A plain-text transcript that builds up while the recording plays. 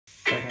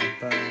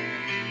Vlog.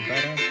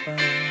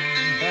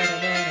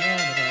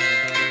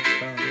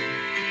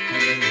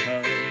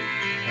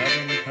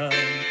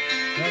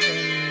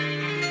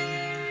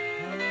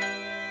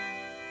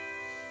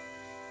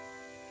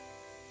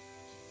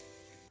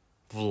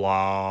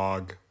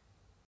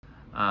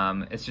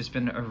 It's just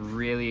been a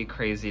really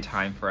crazy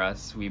time for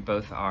us. We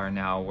both are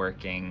now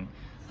working.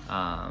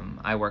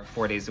 I work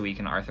 4 days a week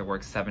and Arthur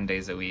works 7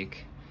 days a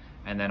week.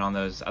 And then on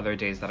those other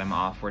days that I'm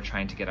off, we're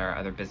trying to get our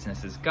other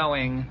businesses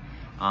going.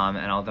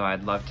 And although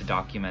I'd love to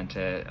document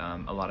it,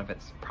 a lot of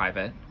it's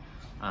private.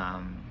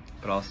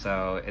 But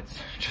also it's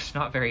just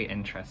not very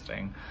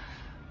interesting.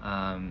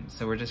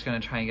 So we're just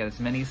gonna try and get as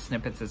many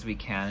snippets as we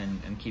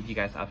can and keep you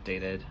guys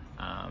updated.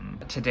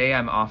 Today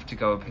I'm off to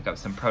go pick up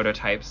some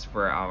prototypes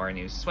for our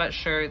new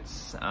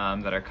sweatshirts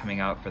that are coming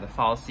out for the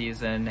fall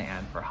season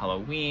and for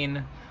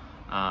Halloween.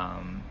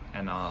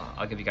 And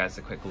I'll give you guys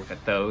a quick look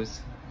at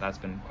those. That's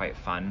been quite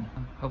fun.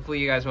 Hopefully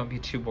you guys won't be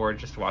too bored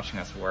just watching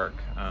us work,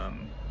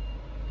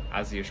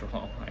 as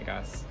usual, I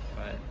guess.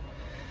 But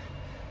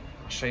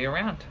I'll show you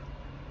around.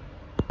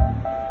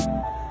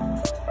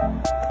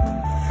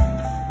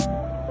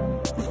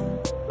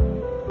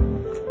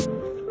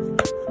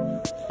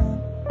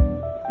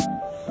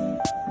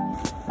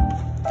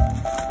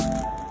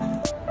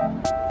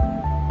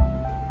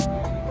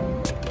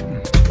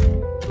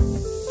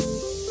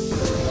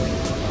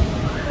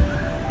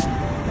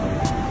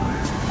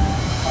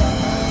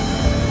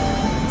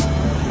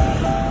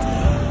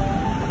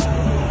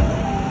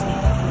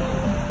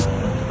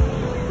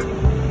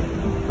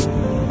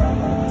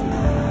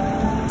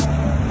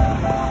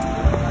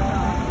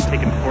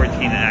 Taking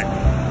 14x.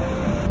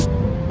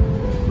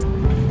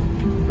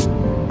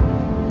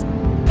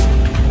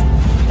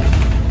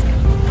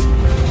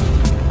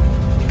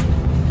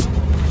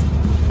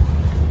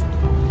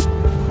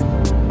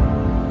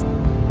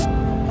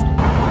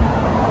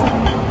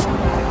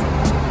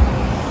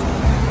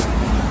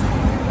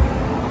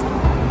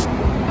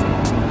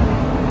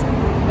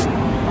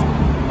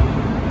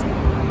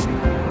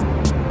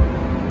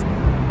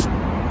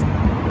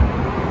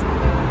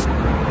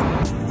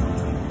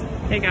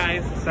 Hey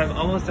guys, so I'm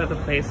almost at the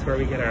place where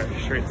we get our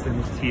shirts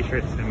and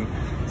t-shirts and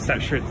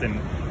sweatshirts and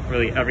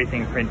really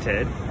everything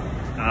printed,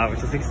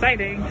 which is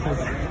exciting because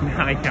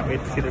now I can't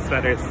wait to see the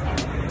sweaters.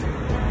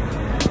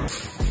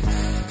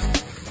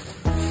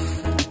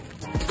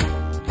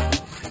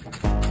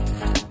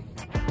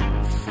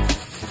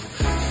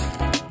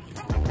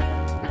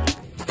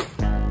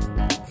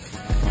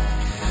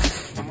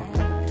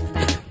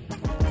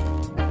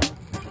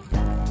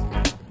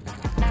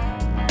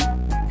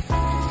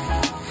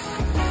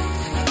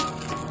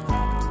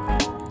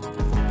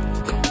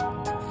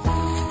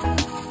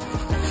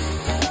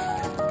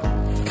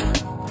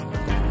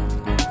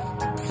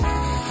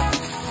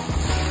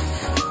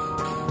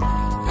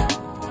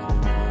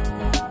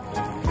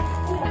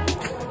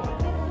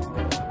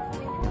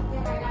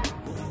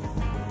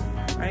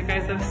 Alright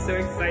guys, that was so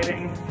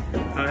exciting.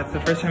 It's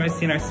the first time I've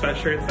seen our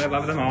sweatshirts. I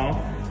love them all.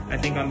 I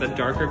think on the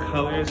darker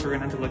colors, we're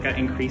gonna have to look at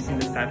increasing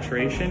the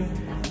saturation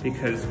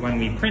because when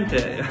we print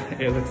it,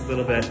 it looks a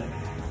little bit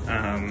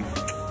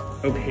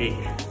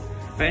opaque.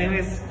 But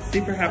anyways,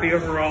 super happy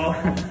overall.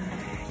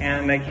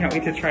 And I can't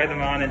wait to try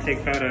them on and take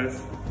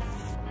photos.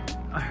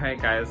 Alright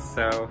guys,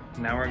 so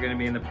now we're gonna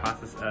be in the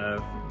process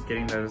of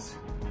getting those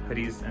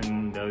hoodies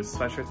and those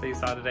sweatshirts that you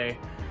saw today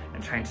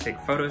and trying to take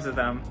photos of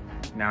them.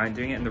 Now I'm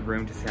doing it in the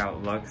room to see how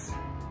it looks.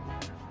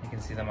 You can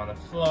see them on the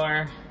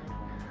floor.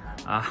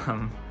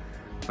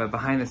 But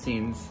behind the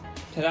scenes,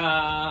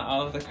 ta-da!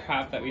 All of the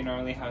crap that we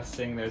normally have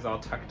sitting there's all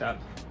tucked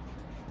up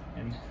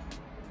and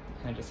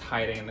kind of just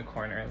hiding in the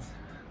corners.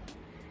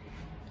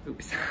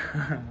 Oops.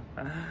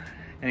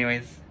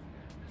 Anyways,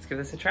 let's give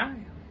this a try.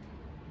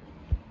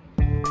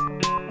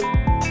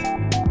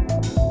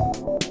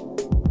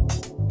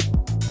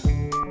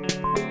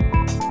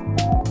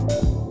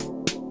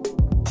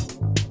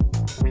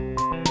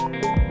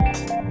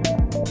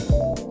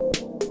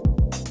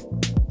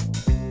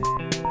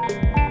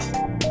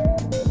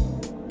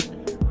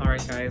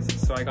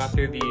 So I got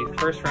through the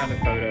first round of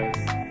photos.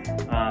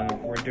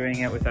 We're doing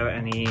it without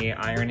any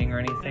ironing or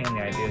anything.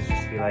 The idea is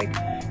just to be like,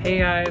 hey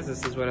guys,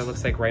 this is what it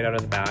looks like right out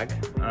of the bag.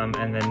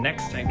 And then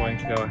next I'm going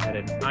to go ahead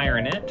and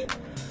iron it.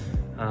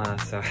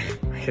 So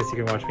I guess you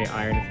can watch me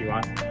iron if you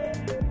want.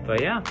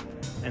 But yeah,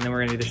 and then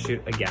we're gonna do the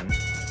shoot again.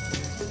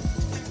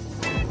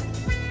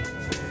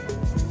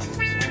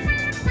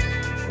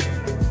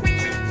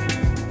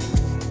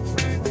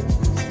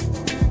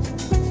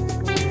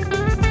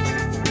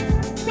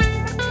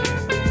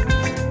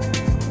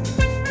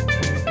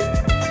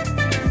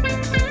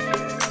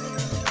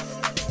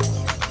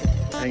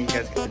 I think you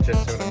guys get the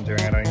gist of what I'm doing.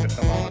 I don't need to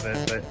film all of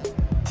it, but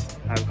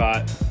I've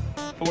got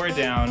 4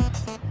 down,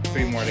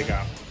 3 more to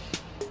go.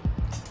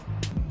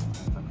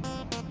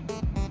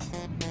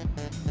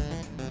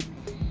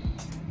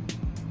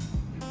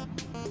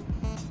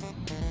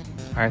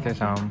 Arthur's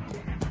home.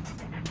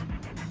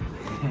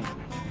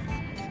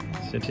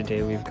 So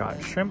today we've got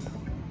shrimp,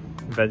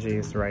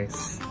 veggies,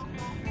 rice,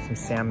 some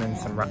salmon,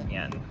 some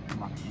ramen.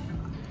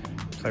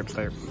 slurp,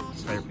 slurp,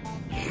 slurp.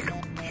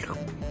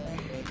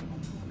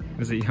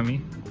 Is it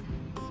yummy?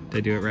 Did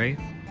I do it right?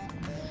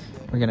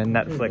 We're gonna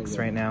Netflix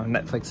right now.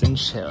 Netflix and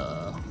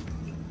chill.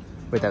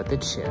 Without the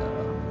chill.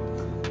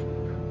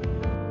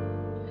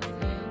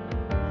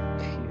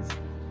 He's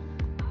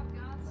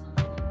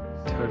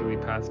totally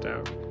passed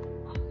out.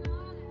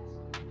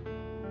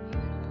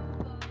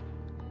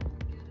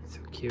 So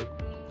cute.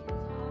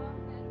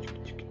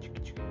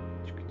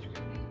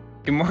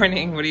 Good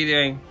morning. What are you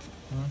doing?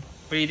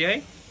 What are you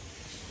doing?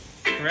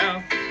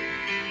 Hello?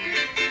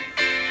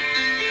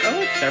 Oh,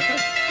 look, they're